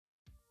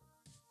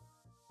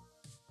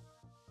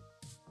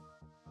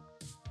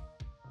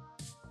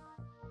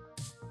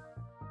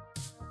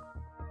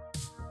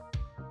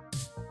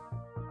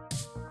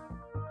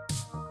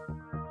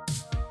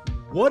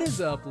What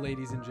is up,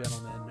 ladies and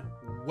gentlemen?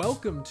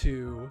 Welcome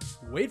to,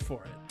 wait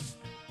for it,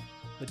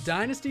 the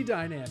Dynasty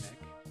Dynamic,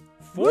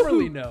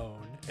 formerly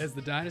known as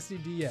the Dynasty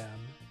DM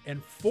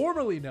and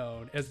formerly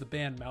known as the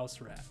band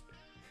Mouse Rat.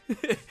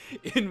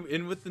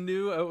 in with the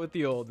new, out with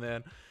the old,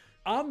 man.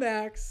 I'm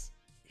Max.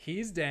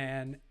 He's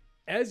Dan.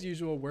 As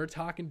usual, we're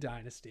talking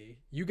Dynasty.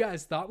 You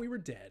guys thought we were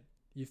dead.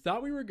 You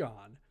thought we were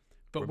gone,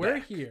 but we're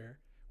here.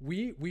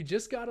 We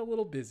just got a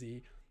little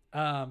busy.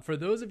 For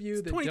those of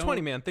you that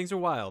 2020, man, things are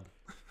wild.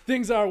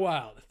 Things are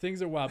wild.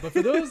 But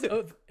for those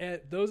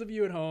of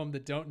you at home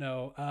that don't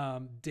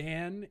know,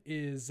 Dan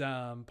is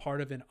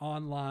part of an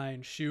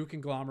online shoe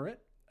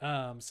conglomerate.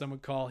 Some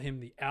would call him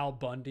the Al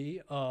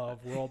Bundy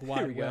of World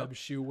Wide Web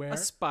shoe wear.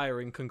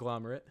 Aspiring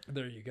conglomerate.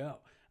 There you go.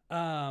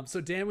 So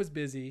Dan was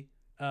busy.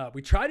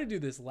 We tried to do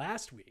this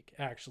last week,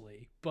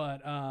 actually,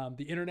 but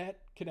the internet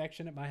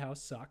connection at my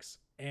house sucks.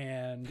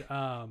 And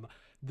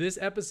this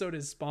episode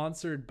is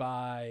sponsored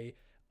by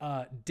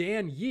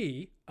Dan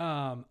Yee.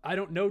 I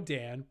don't know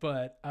Dan,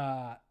 but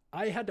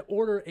I had to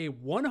order a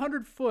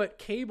 100-foot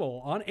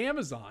cable on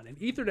Amazon, an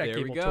Ethernet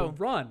cable to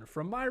run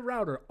from my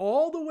router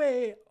all the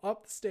way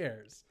up the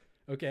stairs.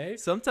 Okay.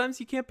 Sometimes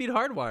you can't beat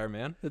hardwire,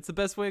 man. That's the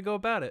best way to go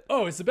about it.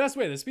 Oh, it's the best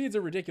way. The speeds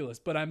are ridiculous,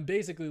 but I'm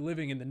basically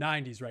living in the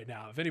 90s right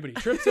now. If anybody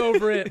trips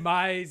over it,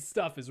 my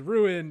stuff is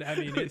ruined. I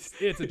mean,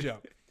 it's a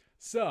joke.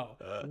 So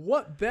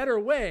what better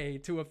way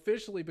to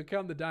officially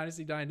become the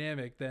Dynasty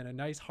Dynamic than a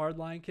nice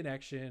hardline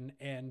connection?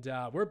 And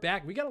we're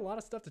back. We got a lot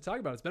of stuff to talk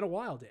about. It's been a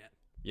while, Dan.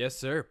 Yes,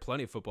 sir.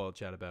 Plenty of football to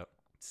chat about.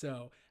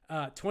 So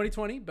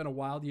 2020, been a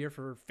wild year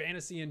for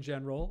fantasy in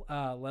general,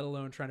 let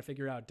alone trying to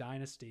figure out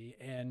Dynasty.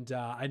 And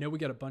I know we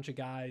got a bunch of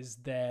guys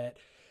that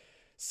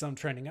some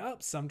trending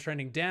up, some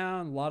trending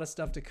down, a lot of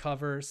stuff to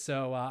cover.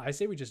 So I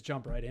say we just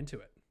jump right into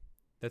it.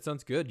 That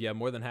sounds good. Yeah,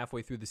 more than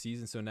halfway through the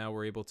season, so now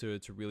we're able to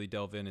really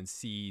delve in and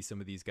see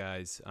some of these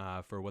guys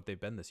for what they've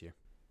been this year.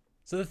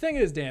 So the thing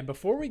is, Dan,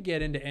 before we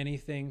get into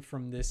anything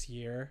from this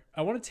year,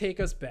 I want to take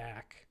us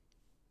back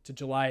to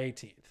July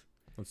 18th.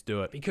 Let's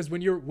do it. Because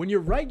when you're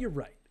right, you're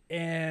right.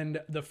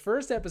 And the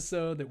first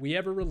episode that we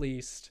ever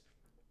released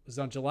was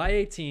on July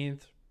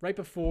 18th, right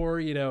before,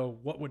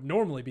 what would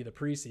normally be the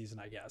preseason,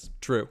 I guess.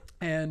 True.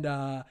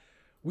 And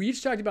we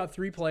each talked about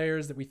three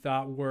players that we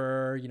thought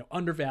were,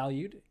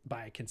 undervalued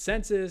by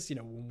consensus,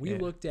 when we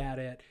looked at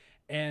it.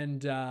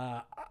 And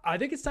I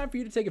think it's time for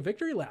you to take a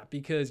victory lap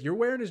because you're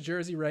wearing his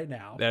jersey right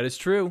now. That is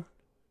true.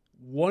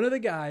 One of the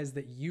guys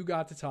that you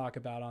got to talk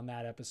about on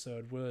that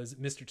episode was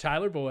Mr.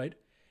 Tyler Boyd.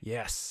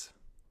 Yes.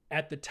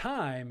 At the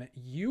time,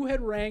 you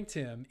had ranked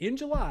him in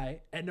July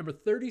at number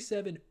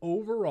 37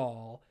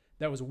 overall.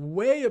 That was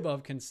way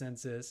above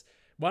consensus.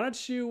 Why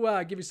don't you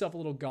give yourself a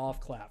little golf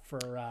clap for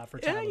Tyler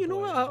Yeah, you know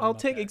Boyd what? I'll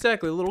take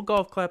exactly a little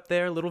golf clap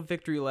there, a little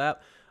victory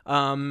lap.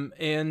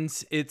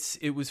 And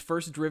it was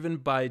first driven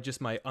by just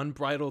my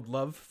unbridled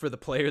love for the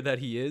player that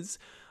he is.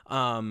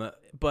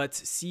 But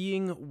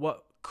seeing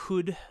what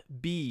could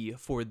be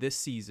for this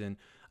season,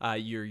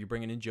 you're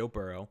bringing in Joe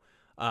Burrow.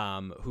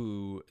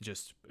 Who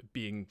just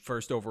being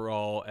first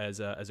overall as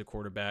a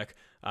quarterback,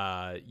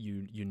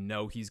 you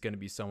know he's going to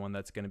be someone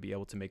that's going to be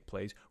able to make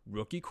plays.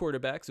 Rookie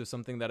quarterback, so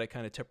something that I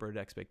kind of tempered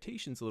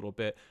expectations a little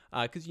bit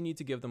because you need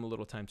to give them a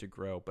little time to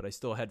grow. But I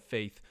still had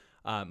faith,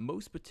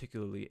 most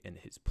particularly in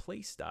his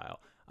play style.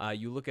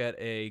 You look at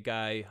a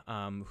guy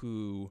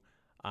who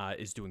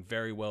is doing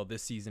very well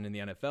this season in the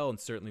NFL and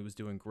certainly was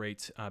doing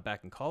great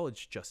back in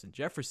college. Justin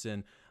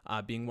Jefferson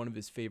being one of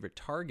his favorite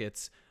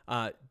targets.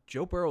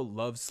 Joe Burrow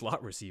loves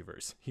slot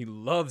receivers. He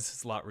loves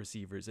slot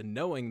receivers, and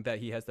knowing that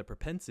he has the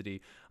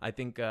propensity, I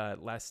think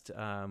last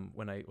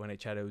when I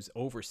chatted, it was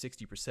over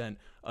 60%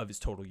 of his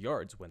total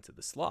yards went to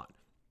the slot.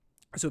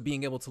 So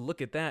being able to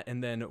look at that,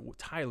 and then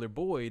Tyler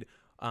Boyd.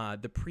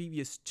 The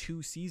previous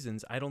two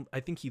seasons, I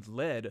think he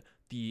led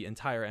the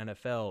entire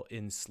NFL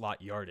in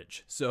slot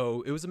yardage.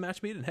 So it was a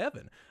match made in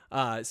heaven.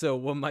 So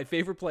my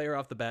favorite player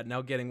off the bat,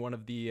 now getting one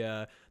of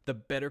the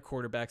better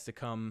quarterbacks to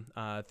come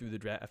through the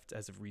draft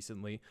as of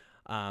recently,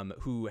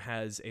 who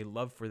has a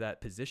love for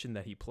that position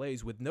that he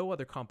plays with no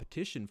other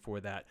competition for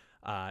that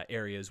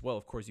area as well.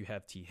 Of course, you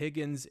have T.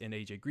 Higgins and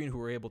A.J. Green,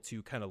 who are able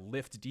to kind of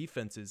lift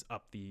defenses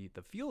up the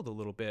field a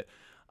little bit.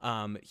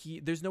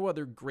 There's no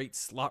other great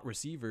slot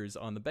receivers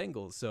on the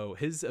Bengals, so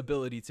his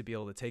ability to be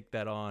able to take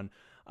that on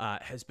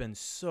has been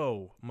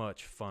so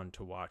much fun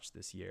to watch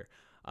this year.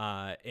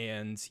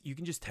 And you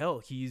can just tell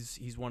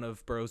he's one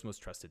of Burrow's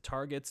most trusted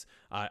targets.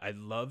 I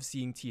love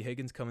seeing T.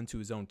 Higgins come into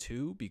his own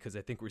too, because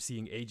I think we're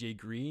seeing A.J.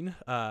 Green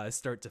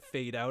start to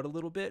fade out a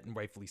little bit, and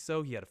rightfully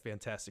so. He had a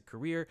fantastic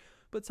career,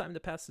 but it's time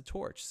to pass the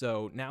torch.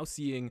 So now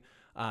seeing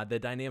the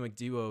dynamic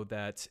duo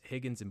that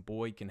Higgins and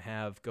Boyd can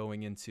have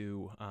going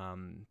into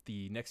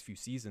the next few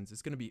seasons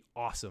is going to be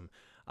awesome.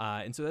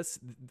 And so that's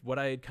what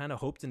I had kind of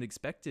hoped and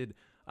expected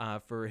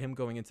for him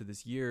going into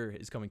this year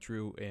is coming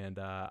true, and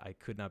I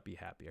could not be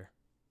happier.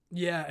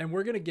 Yeah, and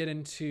we're going to get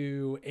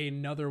into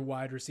another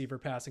wide receiver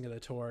passing of the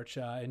torch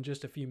in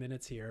just a few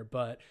minutes here.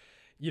 But,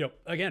 you know,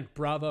 again,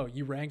 bravo.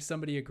 You ranked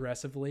somebody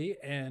aggressively,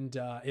 and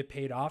it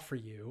paid off for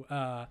you.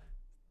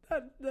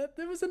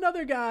 there was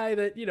another guy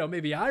that,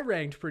 maybe I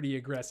ranked pretty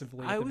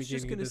aggressively at the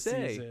beginning of the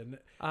season.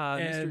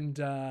 And,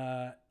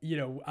 I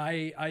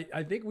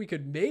think we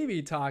could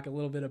maybe talk a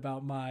little bit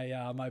about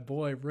my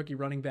boy, rookie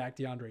running back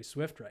DeAndre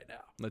Swift right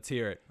now. Let's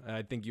hear it.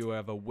 I think you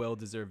have a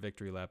well-deserved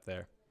victory lap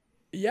there.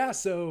 Yeah.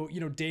 So,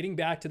 dating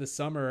back to the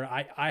summer,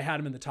 I had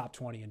him in the top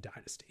 20 in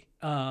Dynasty.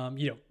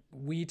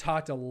 We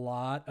talked a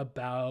lot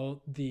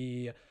about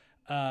the,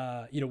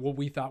 what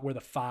we thought were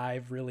the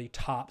 5 really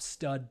top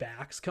stud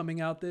backs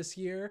coming out this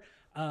year.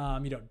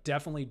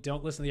 Definitely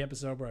don't listen to the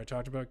episode where I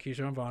talked about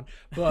Keyshawn Vaughn,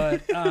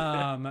 but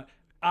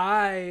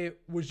I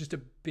was just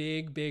a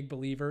big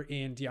believer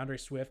in DeAndre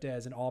Swift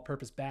as an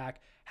all-purpose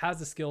back, has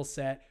the skill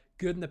set,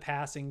 good in the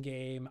passing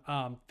game.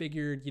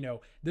 Figured,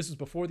 this was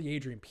before the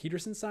Adrian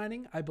Peterson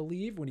signing, I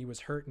believe, when he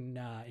was hurt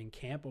in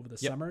camp over the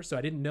summer. So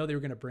I didn't know they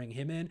were going to bring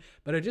him in,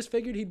 but I just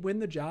figured he'd win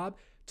the job.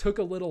 Took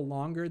a little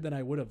longer than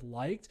I would have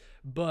liked.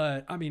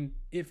 But I mean,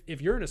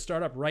 if you're in a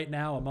startup right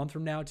now, a month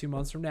from now, 2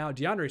 months from now,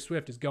 DeAndre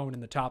Swift is going in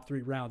the top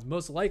 3 rounds,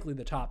 most likely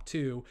the top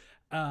 2.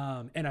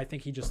 And I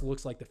think he just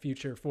looks like the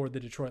future for the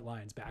Detroit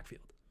Lions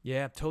backfield.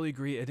 Yeah, totally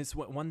agree. And it's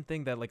one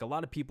thing that like a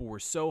lot of people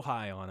were so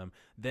high on him,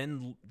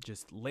 then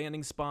just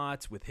landing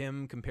spots with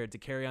him compared to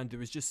Kerryon, there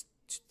was just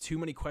too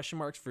many question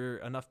marks for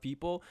enough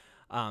people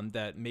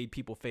that made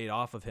people fade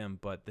off of him.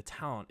 But the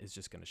talent is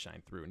just going to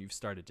shine through, and you've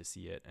started to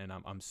see it. And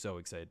I'm so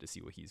excited to see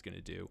what he's going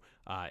to do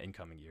in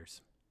coming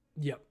years.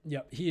 Yep.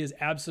 He is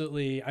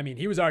absolutely,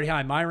 he was already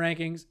high in my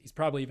rankings. He's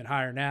probably even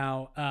higher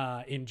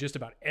now in just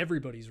about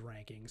everybody's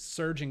rankings,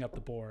 surging up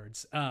the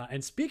boards.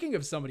 And speaking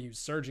of somebody who's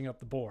surging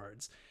up the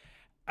boards,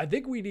 I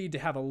think we need to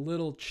have a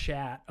little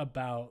chat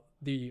about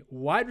the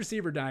wide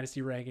receiver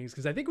dynasty rankings,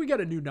 because I think we got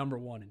a new number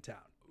 1 in town.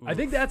 Oof, I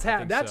think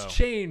that's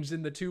changed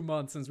in the 2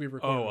 months since we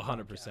recorded. Oh,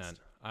 100%.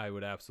 I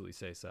would absolutely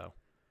say so.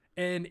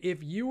 And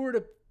if you were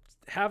to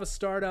have a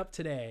startup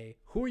today,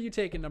 who are you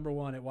taking number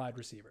 1 at wide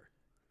receiver?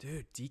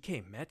 Dude,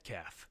 DK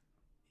Metcalf.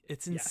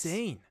 It's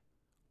insane. Yes.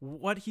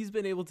 What he's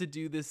been able to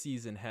do this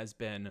season has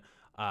been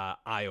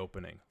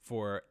eye-opening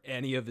for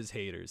any of his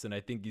haters, and I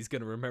think he's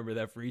going to remember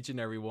that for each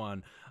and every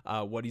one,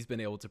 what he's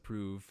been able to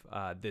prove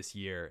this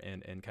year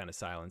and kind of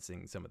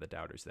silencing some of the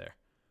doubters there.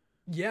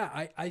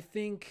 Yeah, I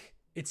think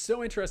it's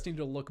so interesting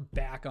to look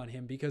back on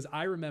him, because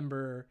I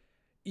remember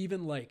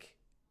even like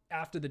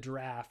after the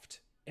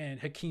draft and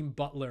Hakeem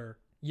Butler,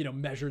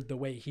 measured the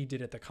way he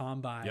did at the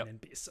combine,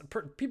 and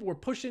people were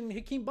pushing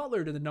Hakeem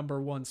Butler to the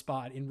number 1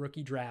 spot in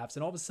rookie drafts.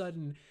 And all of a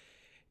sudden,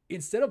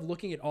 instead of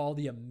looking at all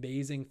the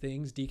amazing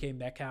things DK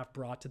Metcalf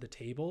brought to the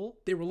table,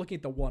 they were looking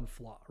at the one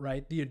flaw,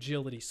 right? The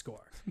agility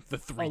score. The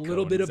 3 cone, a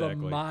little bit of a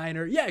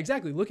minor. Yeah,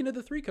 exactly. Looking at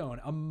the 3 cone,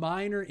 a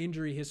minor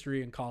injury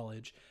history in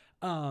college.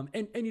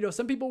 And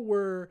some people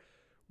were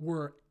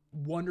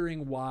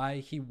wondering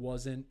why he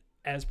wasn't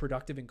as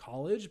productive in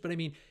college. But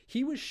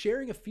he was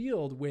sharing a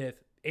field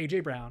with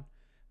AJ Brown,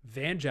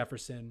 Van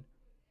Jefferson,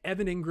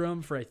 Evan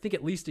Ingram for I think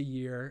at least a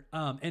year,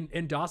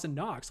 and Dawson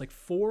Knox, like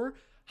 4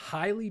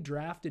 highly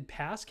drafted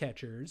pass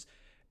catchers.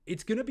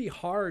 It's going to be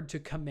hard to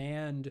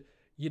command,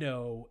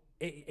 a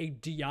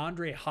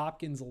DeAndre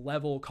Hopkins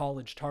level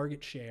college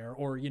target share,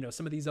 or,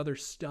 some of these other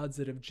studs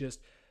that have just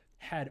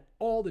had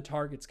all the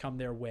targets come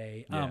their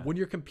way when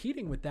you're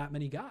competing with that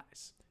many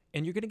guys.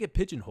 And you're going to get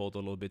pigeonholed a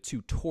little bit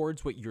too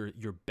towards what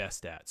you're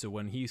best at. So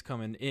when he's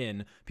coming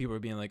in, people are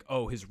being like,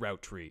 "Oh, his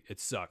route tree, it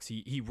sucks.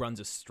 He runs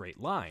a straight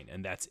line,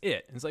 and that's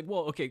it." And it's like,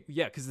 well, okay,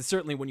 yeah, because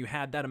certainly when you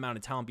had that amount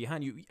of talent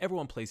behind you,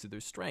 everyone plays to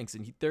their strengths,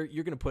 and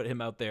you're going to put him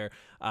out there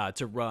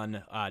to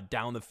run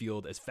down the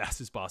field as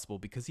fast as possible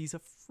because he's a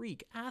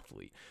freak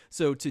athlete.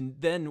 So to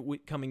then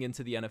coming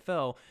into the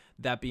NFL,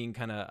 that being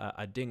kind of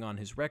a ding on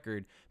his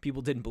record,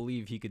 people didn't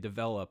believe he could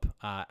develop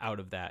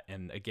out of that.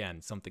 And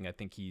again, something I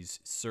think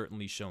he's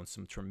certainly shown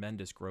some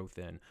tremendous growth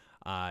in,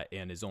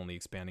 and is only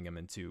expanding him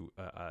into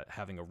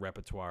having a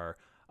repertoire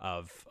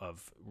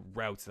of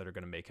routes that are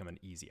going to make him an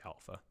easy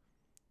alpha.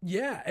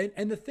 Yeah,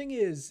 and the thing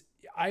is,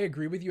 I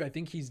agree with you. I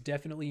think he's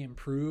definitely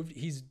improved.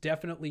 He's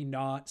definitely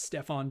not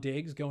Stephon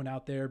Diggs going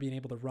out there being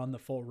able to run the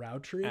full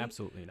route tree.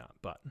 Absolutely not.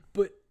 But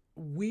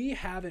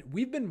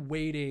we've been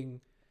waiting.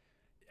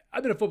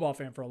 I've been a football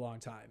fan for a long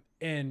time,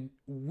 and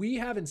we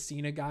haven't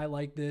seen a guy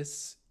like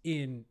this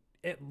in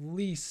at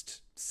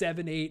least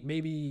 7, 8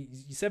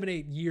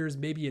 years,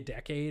 maybe a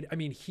decade.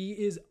 He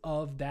is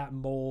of that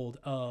mold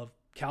of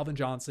Calvin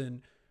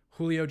Johnson,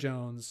 Julio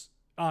Jones,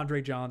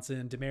 Andre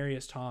Johnson,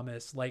 Demaryius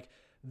Thomas, like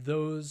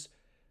those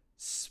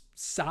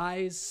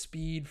size,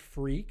 speed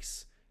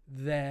freaks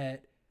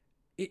that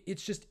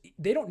it's just,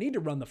 they don't need to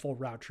run the full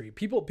route tree.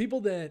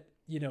 People that,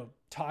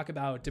 talk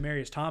about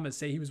Demaryius Thomas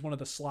say he was one of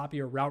the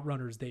sloppier route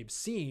runners they've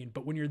seen.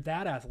 But when you're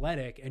that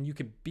athletic and you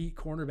can beat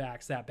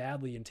cornerbacks that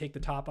badly and take the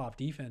top off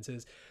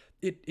defenses,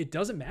 it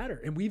doesn't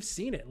matter. And we've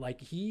seen it. Like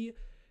DK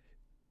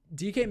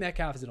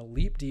Metcalf is an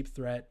elite deep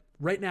threat.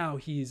 Right now,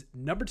 he's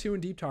number 2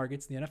 in deep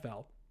targets in the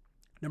NFL,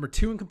 number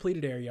 2 in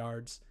completed air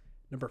yards,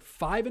 number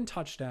 5 in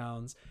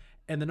touchdowns,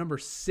 and the number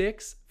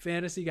 6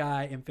 fantasy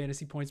guy in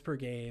fantasy points per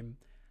game.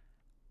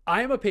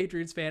 I am a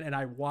Patriots fan, and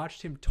I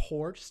watched him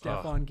torch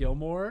Stephon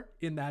Gilmore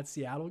in that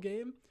Seattle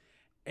game.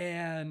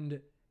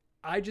 And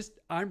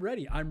I'm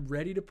ready. I'm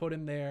ready to put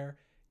him there.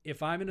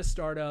 If I'm in a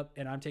startup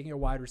and I'm taking a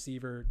wide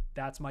receiver,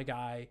 that's my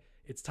guy.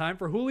 It's time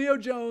for Julio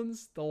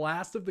Jones, the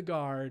last of the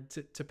guard,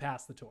 to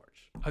pass the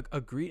torch.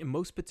 Agree, and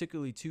most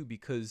particularly, too,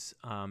 because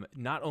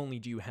not only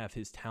do you have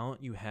his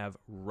talent, you have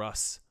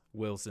Russ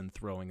Wilson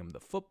throwing him the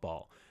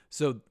football.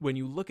 So when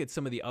you look at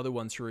some of the other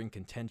ones who are in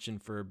contention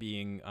for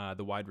being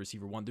the wide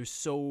receiver one, there's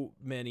so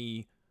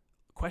many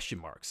question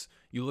marks.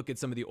 You look at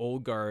some of the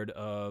old guard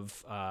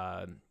of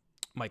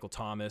Michael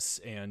Thomas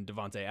and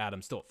Devontae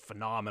Adams, still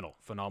phenomenal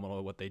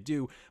at what they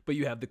do. But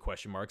you have the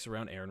question marks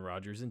around Aaron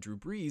Rodgers and Drew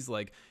Brees.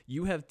 Like,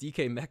 you have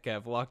DK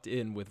Metcalf locked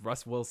in with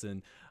Russ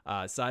Wilson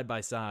side by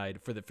side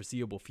for the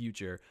foreseeable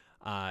future.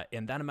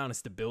 And that amount of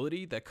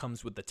stability that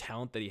comes with the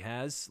talent that he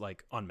has,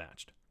 like,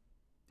 unmatched.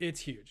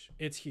 It's huge.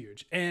 It's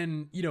huge.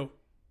 And,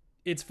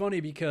 it's funny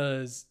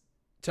because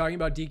talking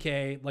about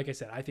DK, like I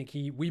said, I think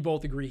we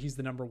both agree he's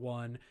the number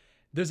one.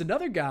 There's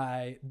another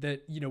guy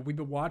that, we've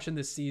been watching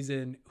this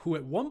season who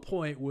at one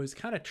point was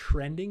kind of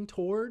trending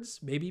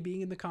towards maybe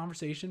being in the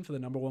conversation for the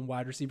number one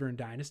wide receiver in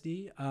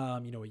Dynasty,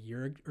 a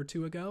year or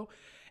two ago,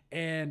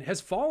 and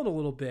has fallen a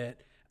little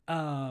bit.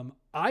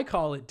 I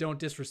call it don't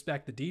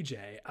disrespect the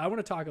DJ. I want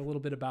to talk a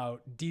little bit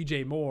about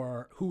DJ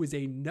Moore, who is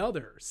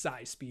another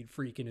size speed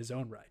freak in his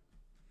own right.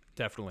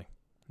 Definitely.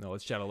 No,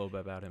 let's chat a little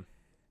bit about him.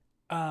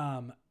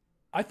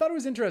 I thought it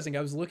was interesting. I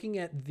was looking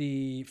at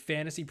the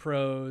Fantasy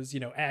Pros,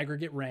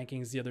 aggregate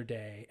rankings the other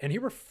day, and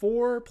here were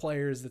 4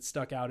 players that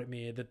stuck out at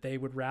me that they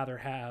would rather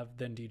have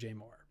than DJ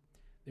Moore.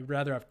 They would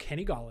rather have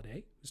Kenny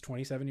Golladay, who's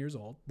 27 years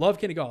old. Love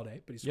Kenny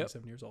Golladay, but he's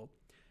 27 years old.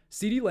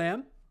 CeeDee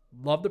Lamb,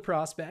 love the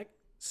prospect,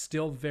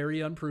 still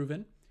very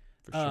unproven.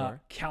 For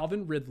sure.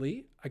 Calvin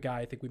Ridley, a guy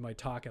I think we might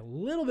talk a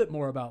little bit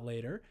more about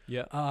later.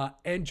 Yeah.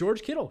 And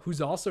George Kittle, who's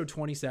also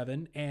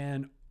 27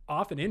 and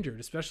often injured,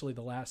 especially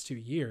the last 2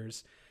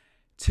 years.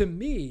 To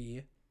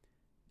me,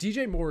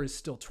 DJ Moore is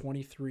still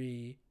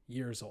 23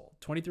 years old,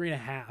 23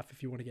 and a half,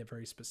 if you want to get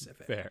very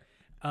specific. Fair.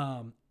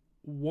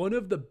 One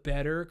of the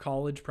better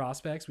college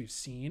prospects we've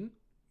seen,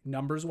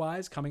 numbers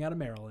wise, coming out of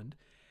Maryland.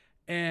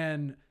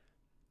 And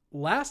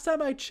last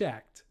time I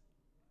checked,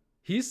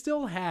 he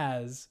still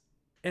has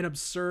an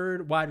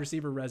absurd wide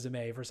receiver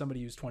resume for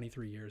somebody who's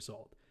 23 years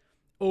old.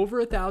 Over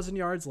 1,000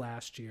 yards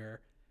last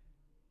year.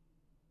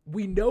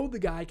 We know the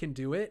guy can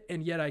do it,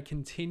 and yet I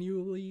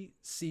continually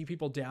see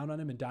people down on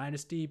him in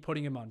Dynasty,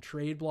 putting him on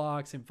trade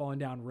blocks and falling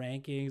down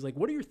rankings. Like,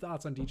 what are your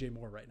thoughts on DJ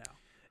Moore right now?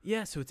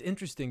 Yeah, so it's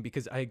interesting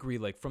because I agree,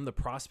 like, from the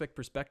prospect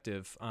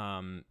perspective,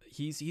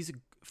 he's a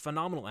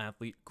phenomenal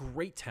athlete,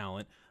 great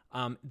talent.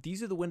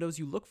 These are the windows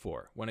you look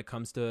for when it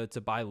comes to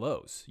buy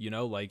lows.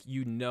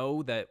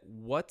 That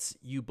what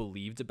you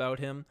believed about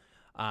him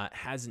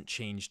hasn't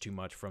changed too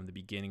much from the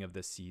beginning of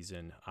this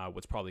season,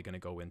 what's probably going to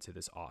go into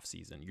this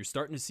offseason. You're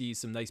starting to see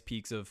some nice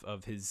peaks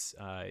of his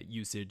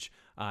usage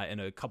in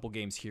a couple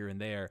games here and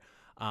there.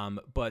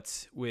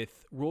 But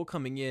with Rule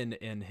coming in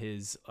and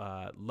his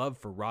love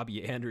for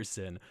Robbie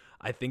Anderson,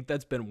 I think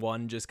that's been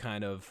one just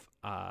kind of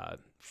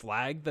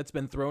flag that's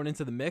been thrown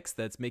into the mix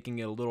that's making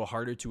it a little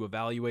harder to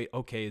evaluate.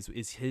 Okay,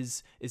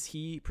 is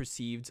he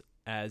perceived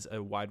as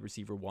a wide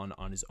receiver one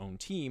on his own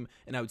team?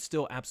 And I would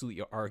still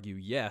absolutely argue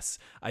yes.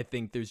 I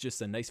think there's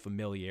just a nice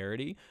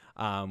familiarity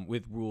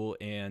with Rule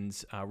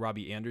and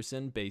Robbie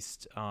Anderson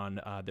based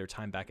on their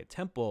time back at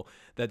Temple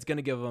that's going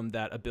to give them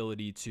that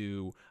ability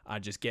to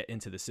just get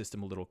into the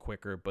system a little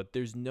quicker. But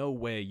there's no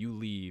way you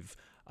leave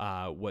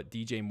what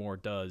DJ Moore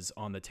does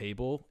on the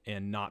table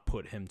and not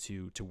put him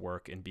to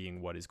work and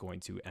being what is going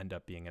to end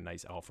up being a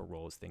nice alpha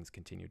role as things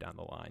continue down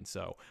the line.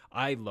 So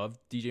I love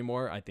DJ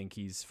Moore. I think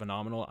he's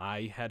phenomenal.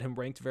 I had him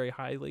ranked very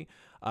highly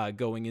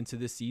going into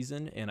this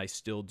season, and I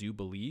still do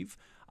believe.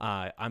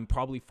 I'm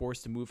probably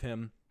forced to move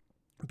him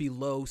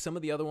below some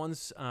of the other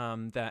ones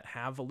that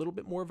have a little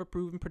bit more of a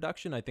proven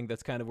production. I think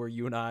that's kind of where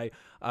you and I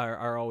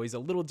are always a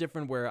little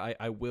different, where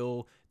I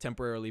will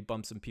temporarily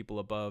bump some people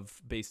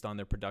above based on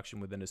their production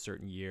within a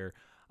certain year.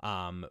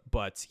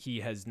 But he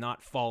has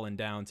not fallen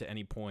down to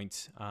any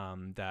point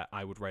that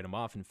I would write him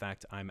off. In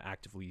fact, I'm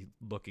actively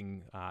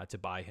looking to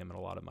buy him in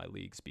a lot of my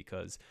leagues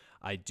because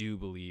I do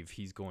believe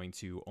he's going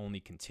to only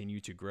continue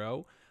to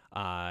grow.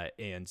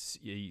 And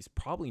he's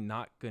probably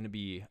not going to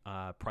be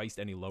priced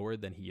any lower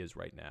than he is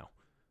right now.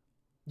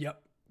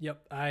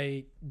 Yep.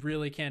 I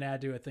really can't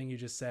add to a thing you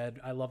just said.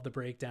 I love the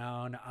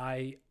breakdown.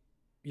 I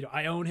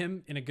own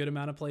him in a good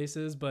amount of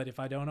places, but if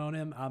I don't own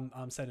him,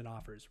 I'm sending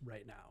offers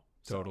right now.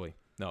 So. Totally.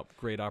 No,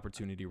 great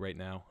opportunity right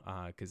now.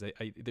 Cause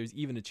there's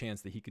even a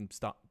chance that he can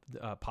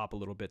pop a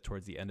little bit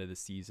towards the end of the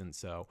season.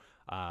 So,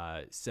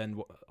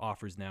 send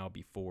offers now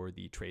before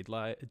the trade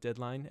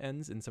deadline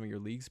ends in some of your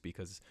leagues,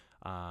 because,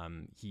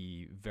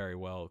 he very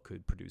well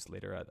could produce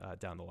later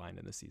down the line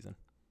in the season.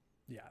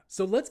 Yeah.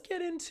 So let's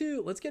get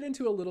into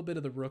a little bit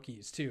of the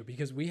rookies too,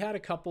 because we had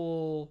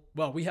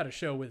a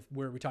show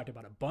where we talked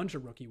about a bunch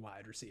of rookie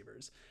wide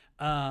receivers.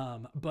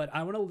 But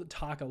I want to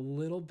talk a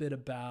little bit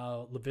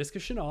about Laviska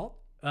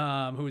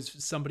Shenault, who is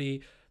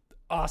somebody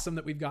awesome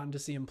that we've gotten to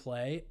see him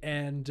play.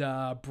 And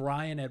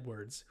Brian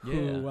Edwards,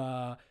 who,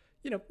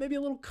 maybe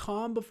a little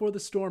calm before the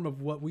storm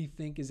of what we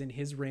think is in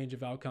his range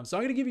of outcomes. So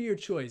I'm going to give you your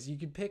choice. You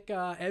can pick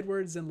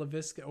Edwards and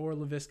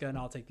Laviska, and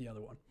I'll take the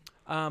other one.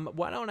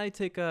 Why don't I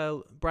take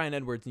Brian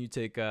Edwards and you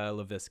take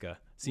Laviska,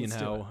 seeing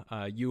how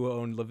you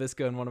own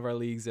Laviska in one of our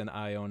leagues and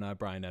I own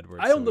Brian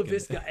Edwards. I own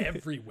Laviska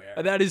everywhere.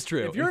 That is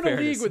true. If you're in a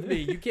league with me,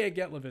 you can't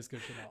get Laviska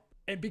Chanel.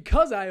 And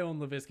because I own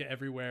Laviska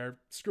everywhere,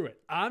 screw it.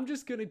 I'm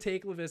just going to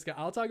take Laviska.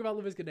 I'll talk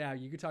about Laviska now.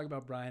 You can talk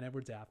about Brian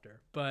Edwards after.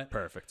 But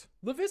perfect.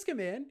 Laviska,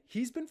 man,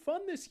 he's been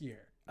fun this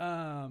year.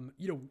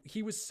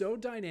 He was so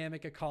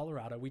dynamic at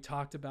Colorado. We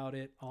talked about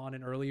it on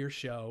an earlier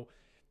show.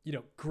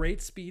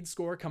 Great speed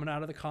score coming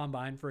out of the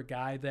combine for a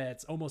guy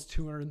that's almost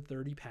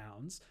 230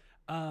 pounds.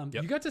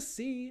 You got to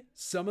see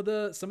some of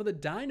the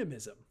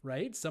dynamism,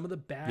 right? Some of the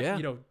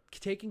back,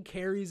 taking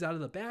carries out of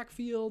the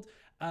backfield.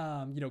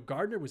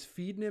 Gardner was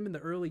feeding him in the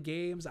early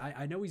games.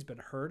 I know he's been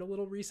hurt a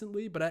little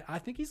recently, but I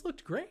think he's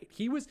looked great.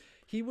 He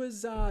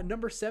was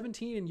number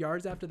 17 in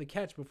yards after the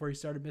catch before he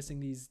started missing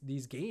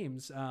these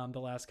games the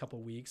last couple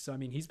of weeks. So, I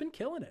mean, he's been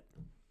killing it.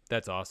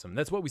 That's awesome.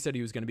 That's what we said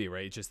he was going to be,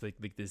 right? Just like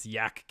this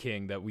yak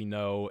king that we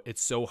know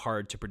it's so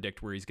hard to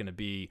predict where he's going to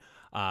be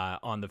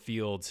on the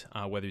field,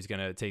 whether he's going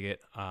to take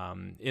it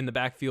in the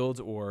backfield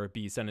or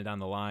be sending down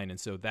the line. And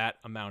so that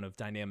amount of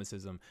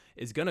dynamicism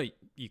is going to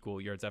equal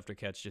yards after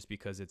catch just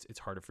because it's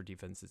harder for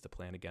defenses to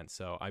plan against.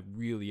 So I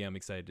really am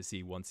excited to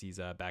see once he's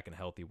back and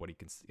healthy what he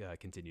can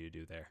continue to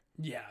do there.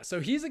 Yeah, so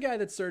he's a guy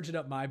that's surging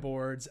up my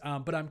boards,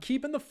 but I'm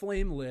keeping the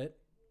flame lit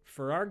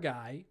for our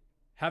guy.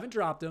 Haven't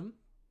dropped him.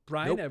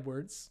 Brian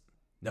Edwards.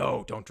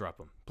 No, don't drop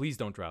him. Please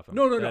don't drop him.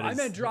 No. I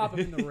meant drop him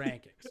in the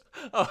rankings.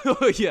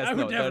 Oh, yes.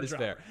 No, that is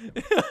fair.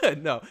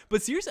 No,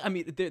 but seriously, I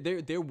mean,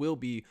 there will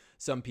be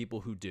some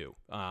people who do,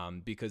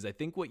 because I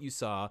think what you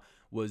saw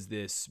was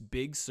this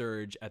big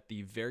surge at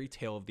the very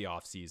tail of the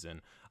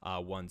offseason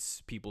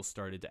once people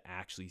started to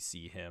actually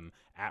see him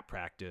at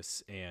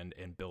practice and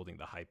building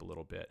the hype a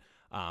little bit.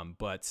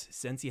 But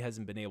since he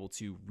hasn't been able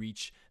to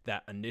reach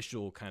that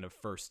initial kind of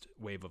first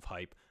wave of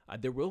hype,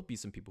 there will be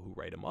some people who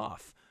write him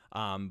off.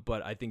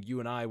 But I think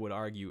you and I would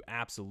argue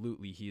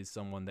absolutely he is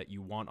someone that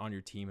you want on your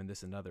team, and this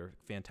is another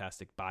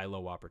fantastic buy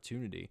low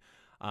opportunity.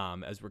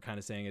 As we're kind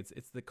of saying,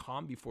 it's the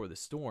calm before the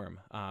storm.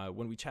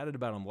 When we chatted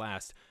about him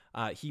last,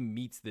 he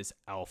meets this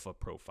alpha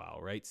profile,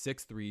 right?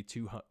 6'3",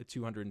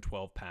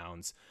 212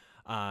 pounds.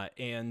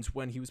 And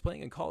when he was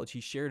playing in college,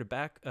 he shared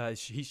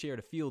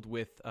a field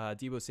with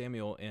Deebo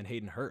Samuel and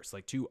Hayden Hurst,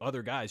 like two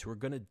other guys who are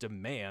going to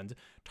demand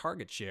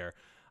target share.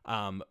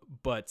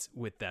 But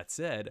with that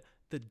said,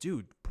 the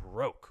dude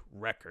broke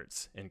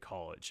records in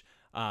college.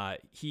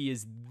 He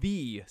is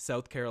the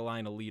South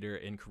Carolina leader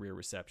in career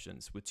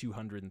receptions with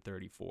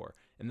 234,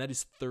 and that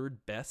is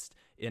third best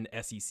in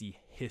SEC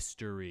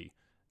history.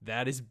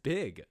 That is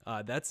big.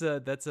 That's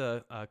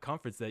a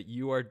conference that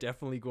you are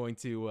definitely going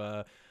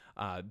to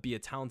be a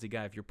talented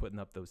guy if you're putting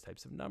up those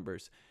types of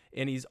numbers.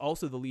 And he's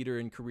also the leader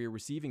in career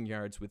receiving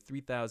yards with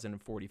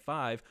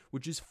 3,045,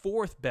 which is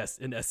fourth best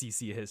in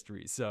SEC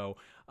history. So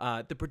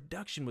the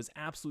production was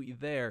absolutely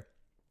there.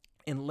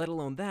 And let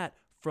alone that,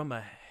 from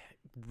a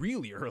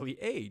really early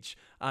age.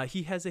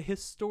 He has a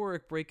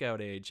historic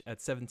breakout age at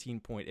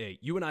 17.8.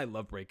 You and I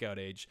love breakout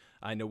age.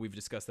 I know we've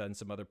discussed that in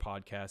some other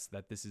podcasts,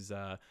 that this is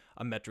a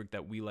metric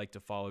that we like to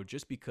follow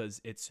just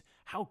because it's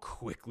how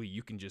quickly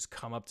you can just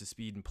come up to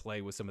speed and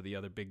play with some of the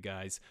other big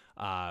guys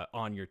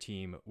on your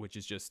team, which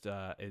is just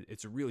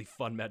it's a really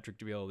fun metric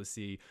to be able to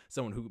see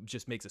someone who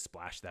just makes a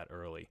splash that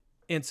early.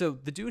 And so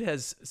the dude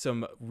has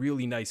some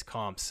really nice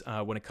comps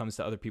when it comes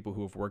to other people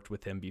who have worked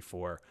with him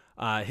before.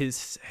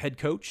 His head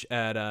coach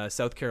at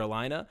South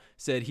Carolina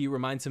said he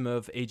reminds him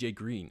of A.J.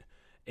 Green.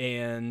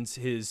 And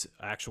his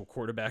actual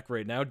quarterback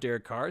right now,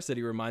 Derek Carr, said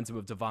he reminds him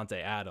of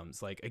Devontae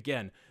Adams. Like,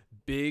 again,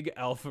 big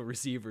alpha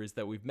receivers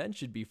that we've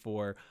mentioned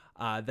before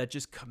that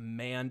just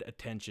command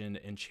attention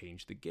and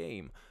change the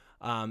game.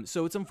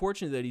 So it's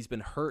unfortunate that he's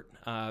been hurt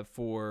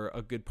for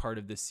a good part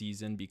of this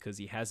season because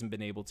he hasn't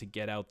been able to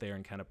get out there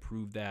and kind of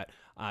prove that.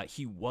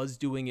 He was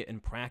doing it in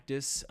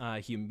practice.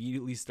 He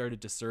immediately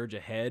started to surge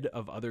ahead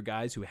of other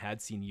guys who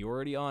had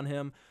seniority on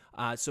him.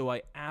 So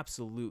I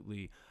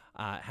absolutely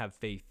have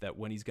faith that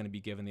when he's going to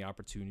be given the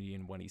opportunity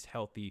and when he's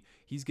healthy,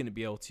 he's going to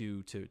be able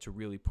to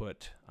really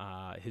put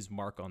his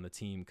mark on the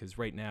team. Because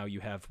right now you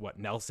have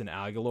Nelson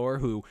Aguilar,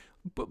 who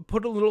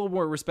put a little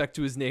more respect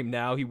to his name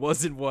now. He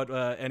wasn't what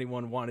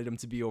anyone wanted him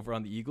to be over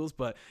on the Eagles,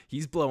 but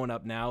he's blowing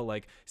up now.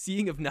 Like,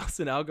 seeing if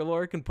Nelson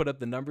Aguilar can put up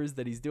the numbers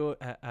that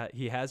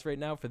he has right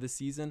now for this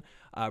season,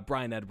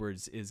 Brian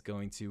Edwards is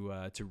going to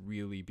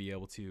really be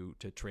able to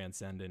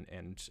transcend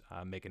and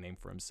make a name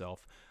for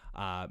himself.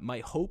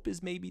 My hope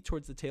is maybe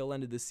towards the tail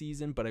end of the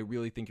season, but I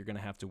really think you're going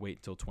to have to wait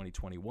until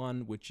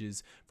 2021, which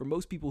is, for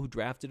most people who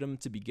drafted him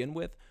to begin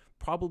with,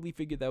 probably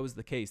figured that was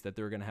the case, that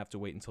they were going to have to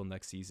wait until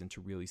next season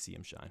to really see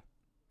him shine.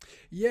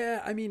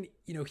 Yeah, I mean,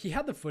 he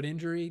had the foot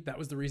injury. That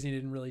was the reason he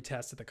didn't really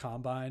test at the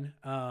combine.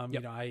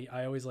 I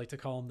always like to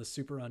call him the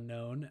super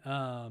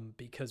unknown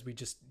because we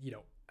just,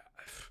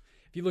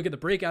 if you look at the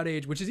breakout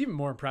age, which is even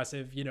more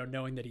impressive, you know,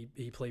 knowing that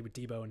he played with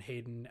Debo and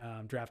Hayden,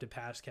 drafted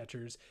pass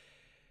catchers,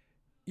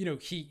 you know,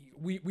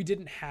 we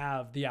didn't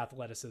have the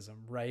athleticism,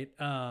 right?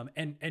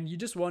 And you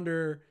just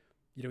wonder,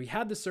 you know, he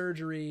had the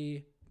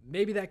surgery,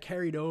 maybe that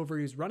carried over.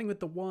 He was running with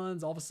the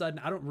ones. All of a sudden,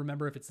 I don't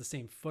remember if it's the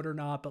same foot or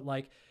not, but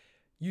like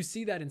you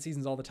see that in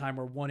seasons all the time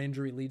where one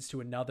injury leads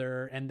to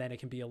another, and then it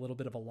can be a little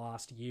bit of a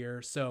lost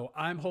year. So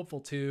I'm hopeful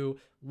too.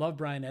 Love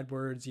Bryan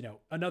Edwards, you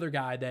know, another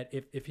guy that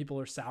if people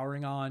are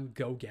souring on,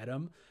 go get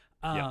him.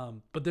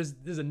 But there's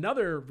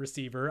another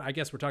receiver. I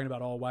guess we're talking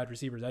about all wide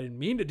receivers. I didn't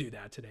mean to do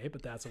that today,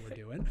 but that's what we're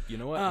doing. You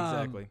know what?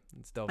 Exactly.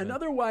 It's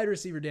another wide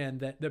receiver, Dan,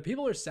 that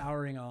people are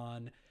souring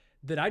on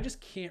that I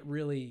just can't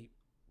really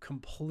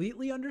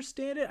completely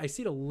understand it. I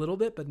see it a little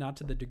bit, but not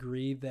to the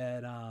degree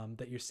that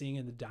that you're seeing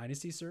in the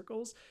dynasty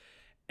circles.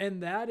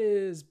 And that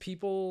is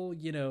people,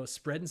 you know,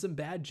 spreading some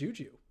bad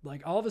juju.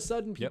 Like all of a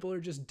sudden people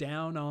are just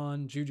down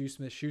on Juju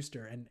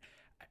Smith-Schuster. And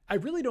I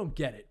really don't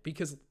get it,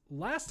 because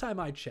last time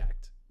I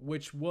checked,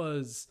 which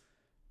was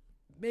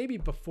maybe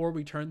before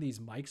we turned these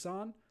mics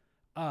on,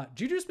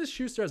 Juju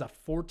Smith-Schuster has a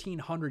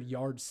 1,400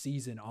 yard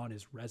season on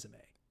his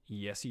resume.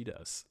 Yes, he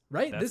does.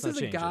 Right? This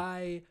is a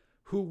guy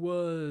who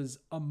was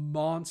a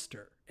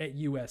monster at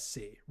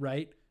USC,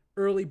 right?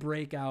 Early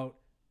breakout,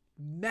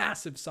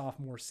 massive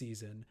sophomore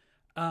season.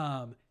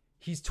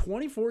 He's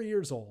 24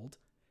 years old.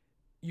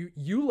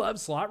 You love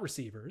slot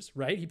receivers,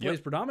 right? He plays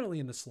predominantly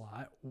in the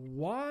slot.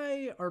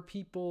 Why are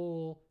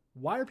people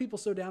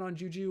so down on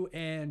Juju?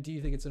 And do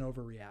you think it's an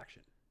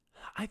overreaction?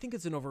 I think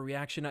it's an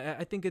overreaction.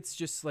 I think it's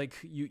just like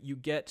you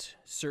get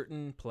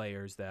certain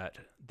players that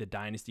the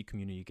dynasty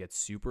community gets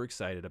super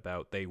excited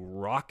about. They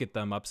rocket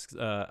them up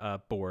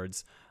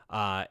boards.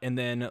 And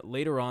then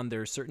later on,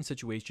 there are certain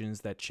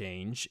situations that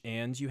change,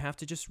 and you have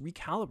to just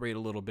recalibrate a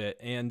little bit.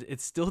 And it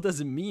still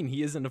doesn't mean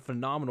he isn't a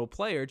phenomenal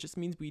player. It just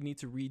means we need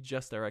to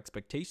readjust our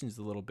expectations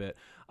a little bit.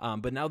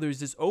 But now there's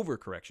this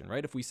overcorrection,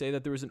 right? If we say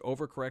that there was an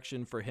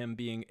overcorrection for him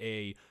being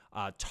a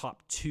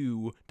top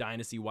 2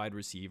 dynasty wide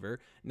receiver,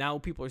 now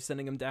people are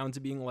sending him down to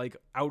being like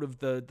out of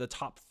the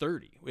top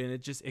 30.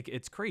 And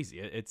it's crazy.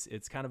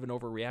 It's kind of an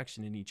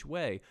overreaction in each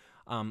way.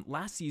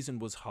 Last season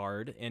was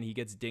hard, and he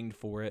gets dinged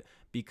for it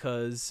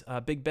because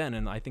Big Ben,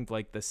 and I think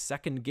like the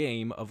second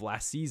game of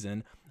last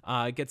season,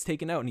 gets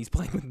taken out, and he's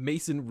playing with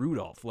Mason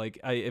Rudolph. Like,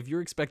 if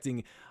you're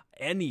expecting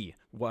any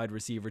wide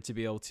receiver to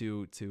be able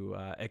to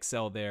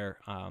excel there,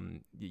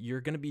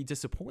 you're going to be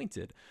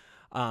disappointed.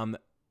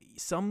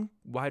 Some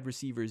wide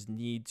receivers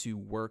need to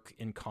work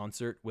in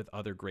concert with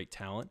other great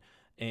talent.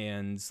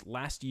 And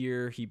last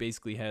year, he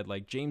basically had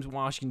like James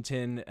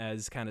Washington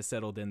as kind of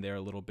settled in there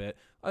a little bit.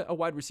 A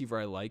wide receiver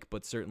I like,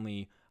 but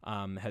certainly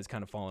has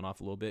kind of fallen off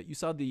a little bit. You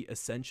saw the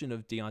ascension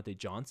of Deontay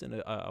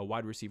Johnson, a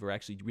wide receiver I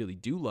actually really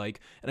do like.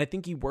 And I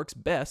think he works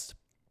best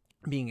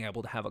being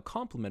able to have a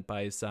complement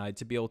by his side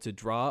to be able to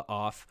draw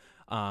off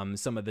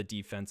some of the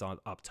defense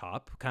up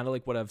top, kind of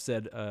like what I've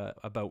said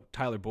about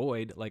Tyler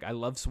Boyd. Like, I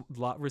love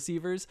slot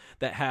receivers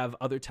that have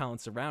other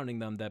talent surrounding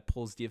them that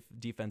pulls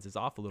defenses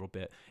off a little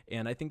bit,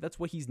 and I think that's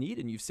what he's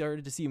needed. And you've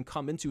started to see him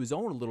come into his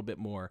own a little bit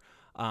more.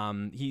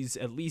 He's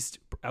at least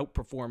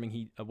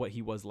outperforming what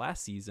he was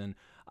last season,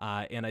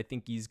 and I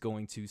think he's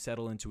going to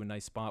settle into a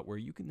nice spot where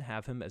you can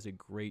have him as a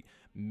great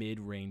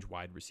mid-range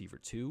wide receiver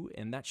too,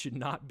 and that should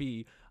not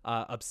be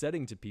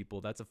upsetting to people.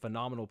 That's a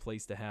phenomenal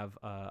place to have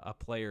a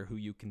player who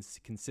you can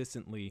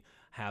consistently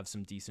have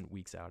some decent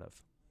weeks out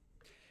of.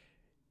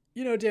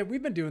 You know, Dan,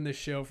 we've been doing this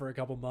show for a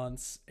couple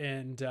months,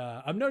 and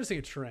I'm noticing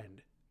a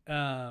trend.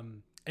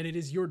 And it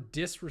is your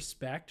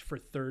disrespect for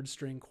third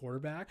string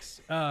quarterbacks.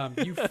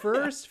 You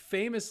first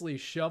famously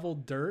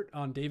shoveled dirt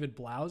on David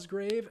Blau's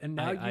grave, and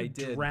now you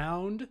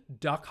drowned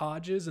Duck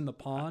Hodges in the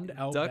pond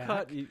out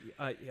back.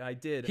 I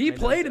did. He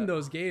played in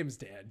those games,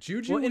 Dan.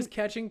 Juju was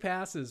catching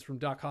passes from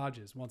Duck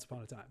Hodges once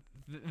upon a time.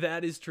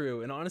 That is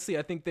true. And honestly,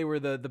 I think they were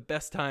the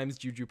best times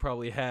Juju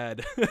probably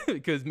had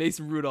because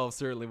Mason Rudolph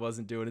certainly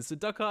wasn't doing it. So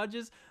Duck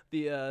Hodges,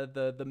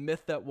 the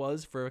myth that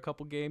was for a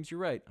couple games, you're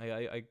right.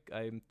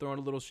 I'm throwing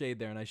a little shade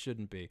there, and I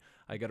shouldn't be.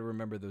 I got to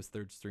remember those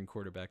third string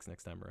quarterbacks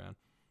next time around.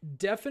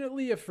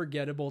 Definitely a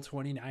forgettable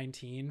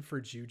 2019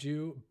 for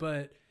Juju,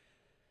 but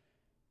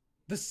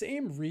the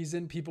same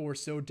reason people were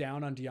so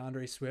down on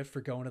DeAndre Swift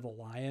for going to the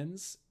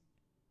Lions,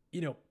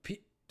 you know,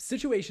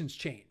 situations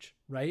change,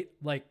 right?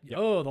 Like,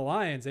 oh, the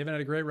Lions, they haven't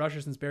had a great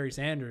rusher since Barry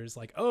Sanders.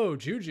 Like, oh,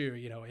 Juju,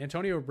 you know,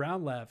 Antonio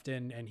Brown left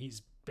and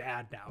he's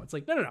bad now. It's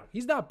like, no,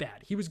 he's not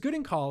bad. He was good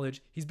in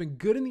college. He's been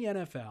good in the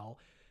NFL.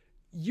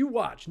 You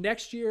watch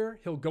next year,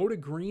 he'll go to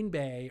Green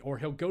Bay or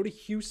he'll go to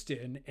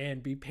Houston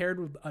and be paired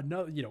with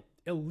another, you know,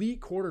 elite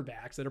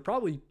quarterbacks that are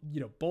probably,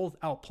 you know, both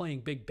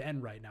outplaying Big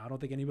Ben right now. I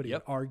don't think anybody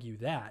would argue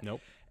that.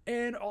 Nope.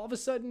 And all of a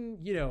sudden,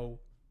 you know,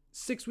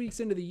 6 weeks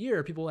into the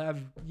year, people have,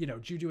 you know,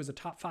 Juju as a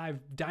top 5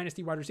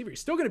 dynasty wide receiver.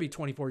 He's still going to be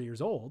 24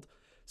 years old.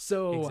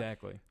 So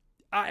exactly.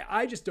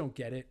 I just don't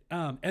get it.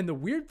 And the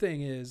weird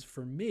thing is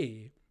for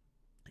me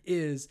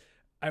is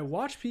I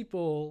watch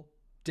people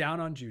down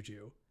on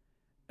Juju,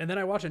 and then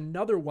I watch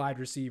another wide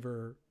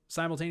receiver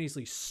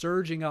simultaneously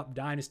surging up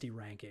dynasty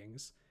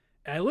rankings.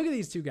 And I look at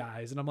these two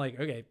guys and I'm like,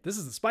 okay, this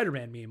is the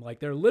Spider-Man meme. Like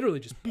they're literally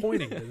just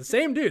pointing. They're the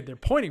same dude. They're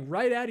pointing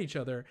right at each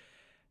other.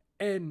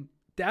 And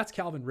that's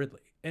Calvin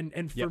Ridley.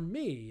 And for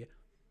me,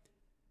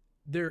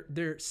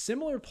 they're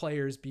similar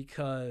players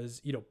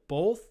because,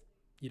 both,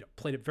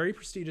 played at very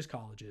prestigious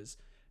colleges,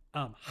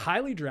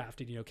 highly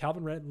drafted.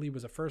 Calvin Ridley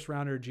was a first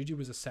rounder. Juju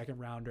was a second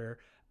rounder.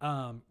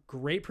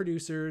 Great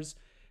producers,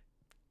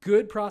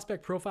 good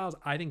prospect profiles.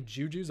 I think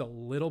Juju's a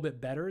little bit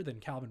better than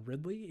Calvin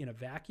Ridley in a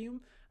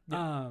vacuum.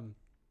 Yep.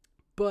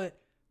 But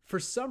for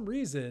some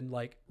reason,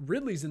 like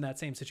Ridley's in that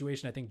same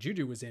situation I think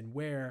Juju was in,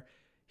 where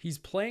he's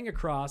playing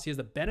across. He has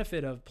the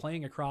benefit of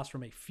playing across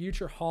from a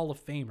future Hall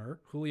of Famer,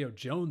 Julio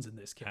Jones in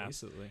this case.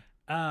 Absolutely.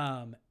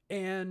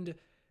 And,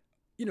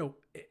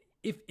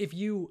 if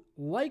you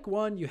like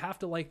one, you have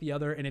to like the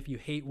other. And if you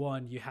hate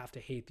one, you have to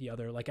hate the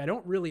other. Like, I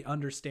don't really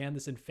understand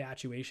this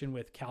infatuation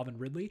with Calvin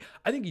Ridley.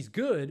 I think he's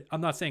good. I'm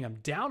not saying I'm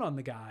down on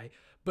the guy,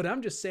 but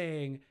I'm just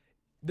saying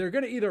they're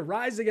going to either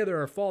rise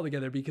together or fall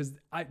together because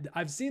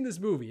I've seen this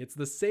movie. It's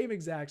the same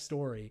exact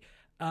story.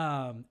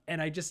 And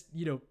I just,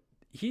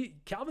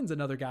 Calvin's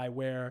another guy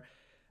where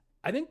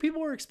I think people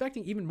were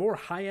expecting even more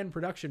high-end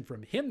production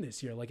from him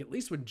this year. Like, at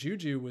least when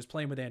Juju was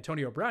playing with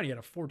Antonio Brown, he had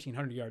a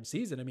 1,400-yard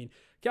season. I mean,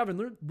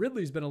 Calvin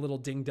Ridley's been a little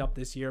dinged up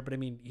this year, but I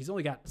mean, he's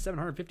only got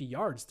 750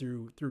 yards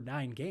through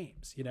 9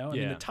 games, I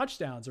mean, the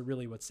touchdowns are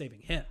really what's saving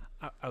him.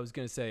 I was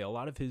going to say, a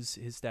lot of his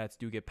stats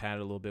do get padded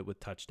a little bit with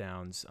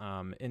touchdowns.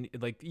 And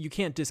like, you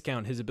can't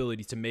discount his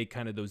ability to make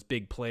kind of those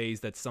big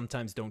plays that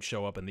sometimes don't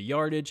show up in the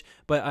yardage.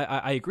 But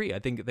I agree. I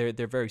think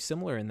they're very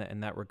similar in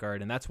that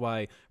regard. And that's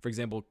why, for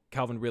example,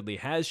 Calvin Ridley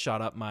has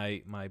shot up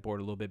my board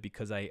a little bit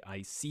because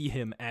I see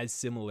him as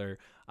similar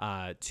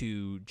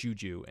to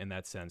Juju in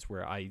that sense,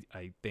 where I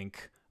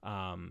think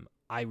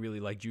I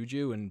really like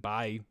Juju, and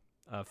by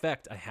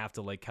effect, I have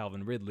to like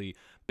Calvin Ridley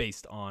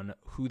based on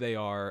who they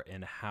are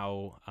and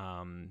how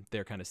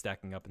they're kind of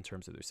stacking up in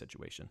terms of their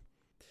situation.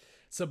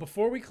 So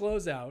before we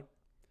close out,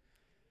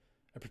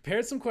 I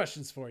prepared some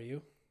questions for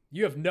you.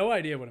 You have no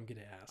idea what I'm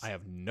going to ask. I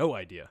have no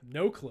idea.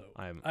 No clue.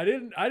 I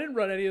didn't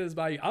run any of this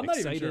by you. I'm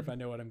excited, not even sure if I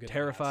know what I'm going to ask.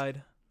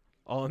 Terrified,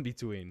 all in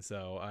between.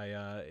 So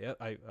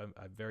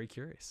I'm very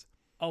curious.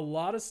 A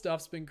lot of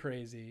stuff's been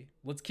crazy.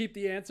 Let's keep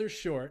the answers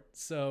short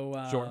so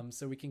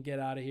we can get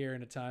out of here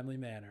in a timely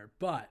manner.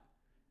 But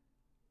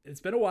it's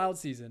been a wild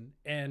season,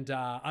 and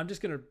I'm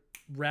just going to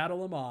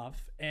rattle them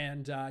off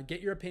and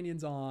get your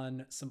opinions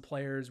on some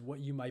players,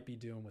 what you might be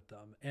doing with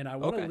them. And I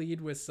want to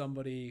lead with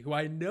somebody who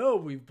I know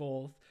we've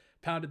both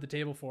pounded the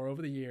table for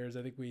over the years.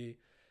 I think we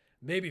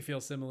maybe feel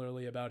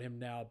similarly about him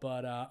now,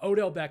 but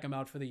Odell Beckham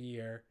out for the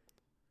year.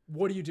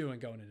 What are you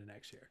doing going into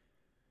next year?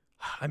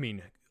 I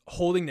mean,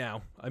 holding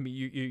now. I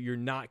mean, you're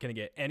not going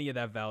to get any of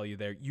that value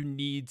there. You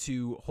need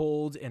to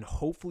hold and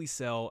hopefully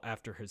sell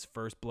after his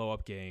first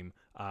blow-up game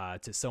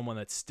to someone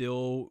that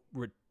still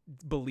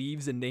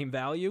believes in name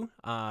value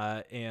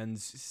and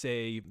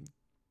say,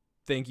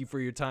 thank you for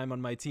your time on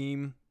my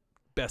team.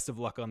 Best of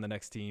luck on the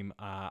next team.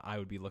 I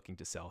would be looking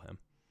to sell him.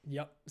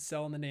 Yep,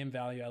 selling the name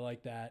value. I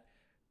like that.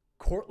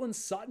 Cortland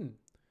Sutton.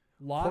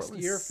 Lost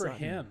year for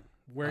him.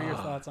 What are your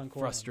thoughts on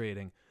Cortland?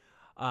 Frustrating.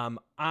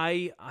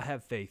 I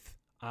have faith.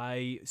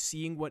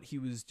 Seeing what he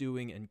was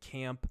doing in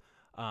camp,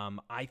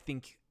 I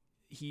think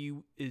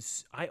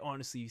I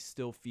honestly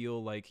still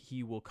feel like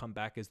he will come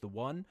back as the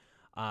one.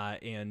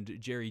 And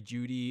Jerry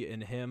Jeudy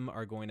and him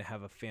are going to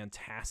have a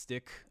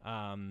fantastic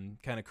kind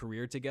of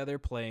career together,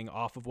 playing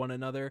off of one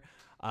another.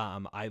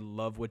 I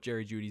love what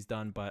Jerry Jeudy's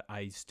done, but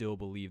I still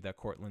believe that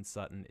Cortland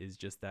Sutton is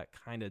just that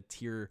kind of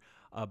tier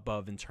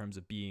above in terms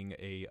of being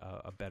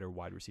a better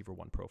wide receiver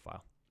one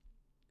profile.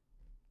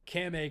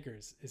 Cam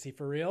Akers, is he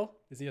for real?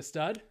 Is he a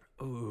stud?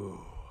 Ooh,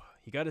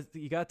 he got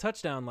a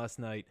touchdown last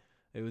night.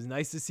 It was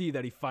nice to see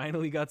that he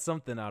finally got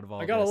something out of all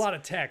this. I got a lot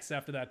of texts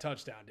after that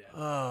touchdown,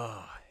 Dan.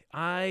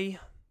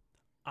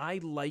 I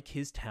like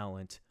his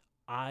talent.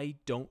 I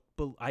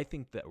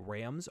think that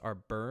Rams are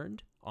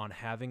burned on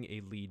having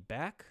a lead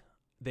back.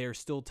 They're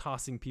still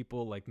tossing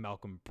people like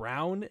Malcolm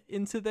Brown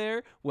into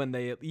there when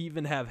they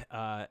even have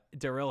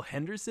Darrell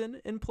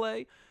Henderson in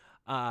play.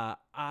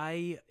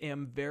 I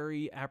am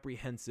very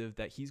apprehensive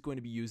that he's going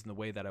to be used in the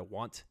way that I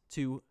want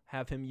to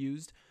have him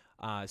used.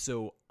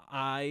 So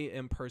I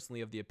am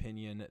personally of the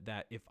opinion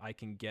that if I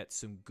can get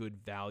some good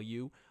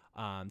value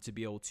to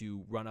be able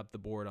to run up the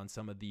board on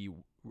some of the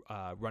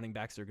running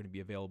backs that are going to be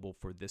available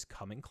for this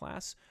coming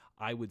class,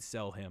 I would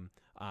sell him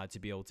to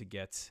be able to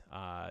get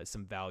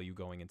some value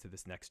going into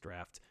this next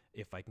draft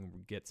if I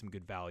can get some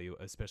good value,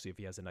 especially if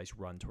he has a nice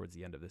run towards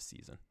the end of this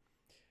season.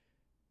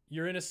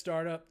 You're in a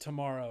startup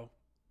tomorrow.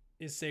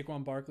 Is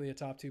Saquon Barkley a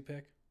top 2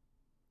 pick?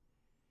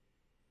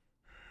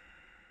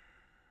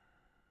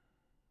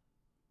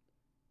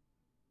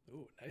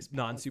 Ooh, nice.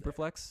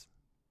 Non-superflex?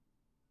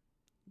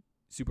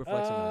 Superflex or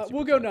non-superflex?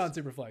 We'll go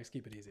non-superflex.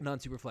 Keep it easy.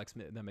 Non-superflex,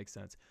 that makes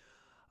sense.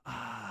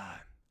 I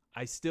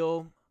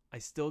still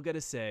got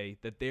to say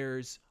that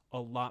there's a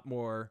lot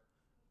more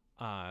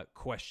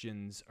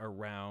questions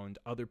around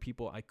other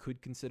people I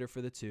could consider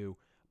for the 2,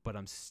 but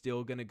I'm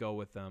still going to go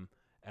with them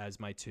as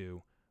my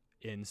 2.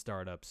 in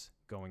startups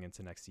going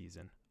into next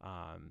season.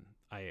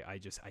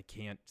 I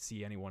can't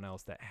see anyone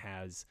else that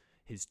has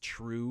his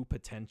true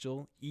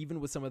potential, even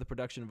with some of the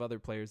production of other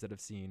players that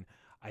I've seen.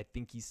 I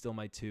think he's still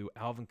my 2.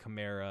 Alvin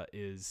Kamara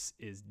is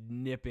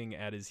nipping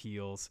at his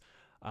heels.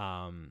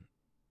 And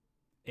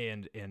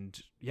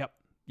yep,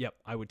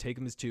 I would take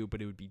him as 2,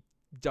 but it would be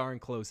darn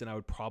close, and I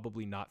would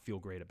probably not feel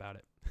great about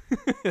it.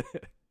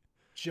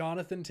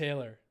 Jonathan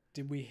Taylor,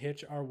 did we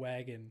hitch our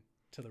wagon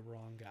to the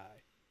wrong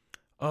guy?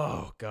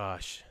 Oh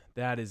gosh,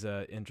 that is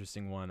a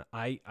interesting one.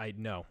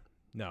 No.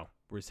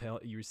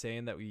 You're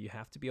saying that we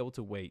have to be able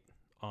to wait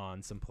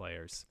on some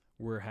players.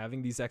 We're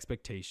having these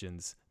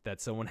expectations that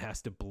someone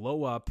has to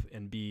blow up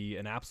and be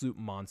an absolute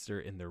monster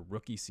in their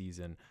rookie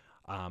season.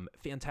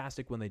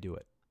 Fantastic when they do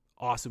it.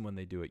 Awesome when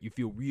they do it. You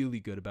feel really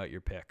good about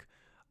your pick.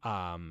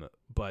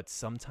 But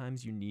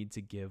sometimes you need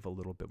to give a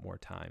little bit more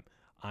time.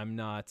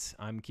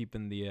 I'm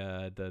keeping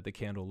the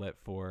candle lit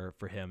for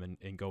him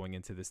and going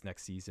into this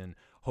next season,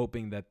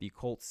 hoping that the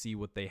Colts see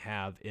what they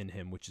have in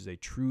him, which is a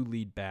true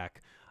lead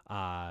back,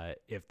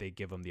 if they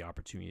give him the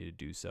opportunity to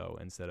do so,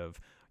 instead of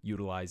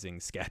utilizing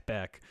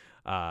Scatback,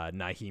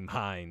 Nyheim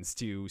Hines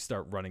to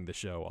start running the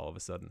show all of a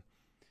sudden.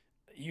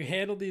 You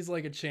handled these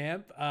like a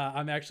champ.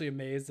 I'm actually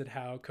amazed at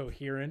how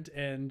coherent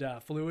and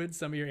fluid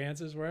some of your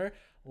answers were.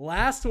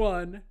 Last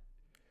one.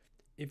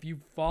 If you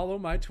follow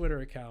my Twitter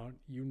account,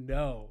 you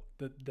know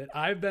that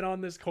I've been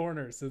on this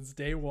corner since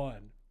day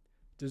one.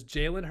 Does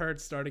Jalen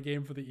Hurts start a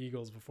game for the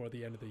Eagles before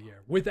the end of the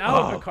year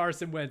without a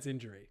Carson Wentz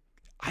injury?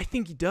 I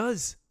think he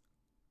does.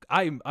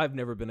 I've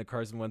never been a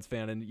Carson Wentz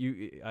fan, and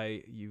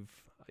you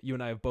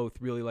and I have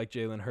both really liked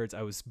Jalen Hurts.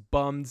 I was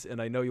bummed,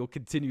 and I know you'll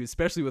continue,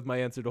 especially with my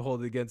answer, to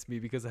hold it against me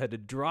because I had to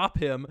drop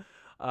him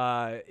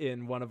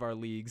in one of our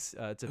leagues.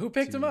 Who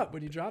picked him up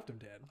when you dropped him,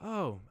 Dan?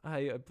 Oh,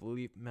 I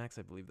believe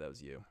that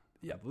was you.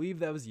 Yeah, I believe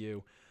that was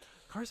you.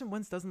 Carson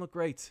Wentz doesn't look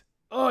great.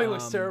 Oh, he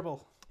looks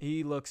terrible.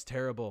 He looks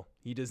terrible.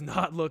 He does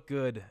not look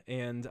good.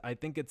 And I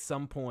think at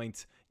some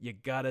point you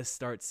got to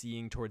start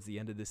seeing towards the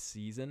end of this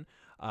season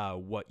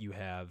what you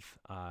have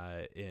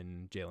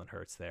in Jalen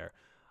Hurts there.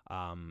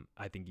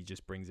 I think he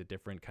just brings a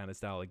different kind of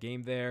style of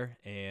game there,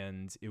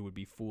 and it would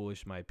be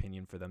foolish, in my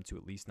opinion, for them to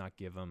at least not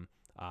give him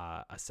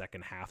a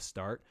second half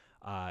start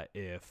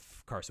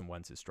if Carson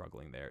Wentz is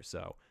struggling there.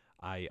 So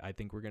I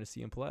think we're going to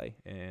see him play,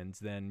 and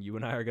then you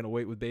and I are going to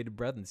wait with bated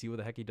breath and see what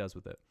the heck he does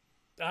with it.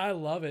 I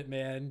love it,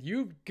 man.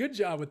 Good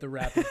job with the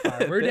rapid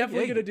fire. We're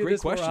definitely going to do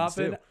this more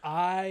often. Too.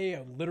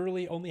 I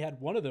literally only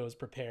had one of those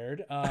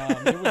prepared.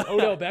 It was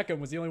Odell Beckham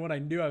was the only one I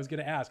knew I was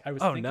going to ask. I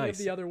was thinking of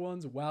the other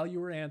ones while you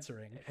were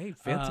answering. Hey,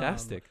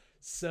 fantastic.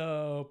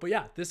 But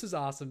yeah, this is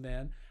awesome,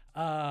 man.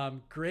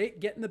 Great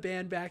getting the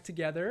band back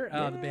together.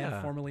 The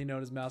band formerly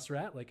known as Mouse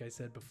Rat, like I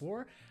said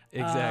before.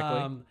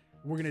 Exactly.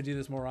 We're going to do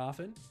this more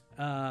often.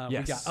 We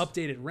got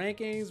updated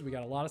rankings. We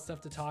got a lot of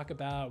stuff to talk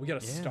about. We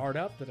got a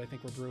startup that I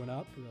think we're brewing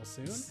up real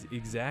soon.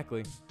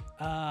 Exactly.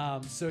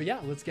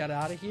 Let's get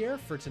out of here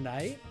for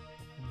tonight.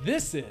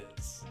 This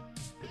is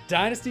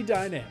Dynasty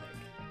Dynamic.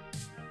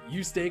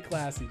 You stay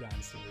classy,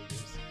 Dynasty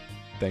Leaguers.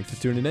 Thanks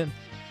for tuning in.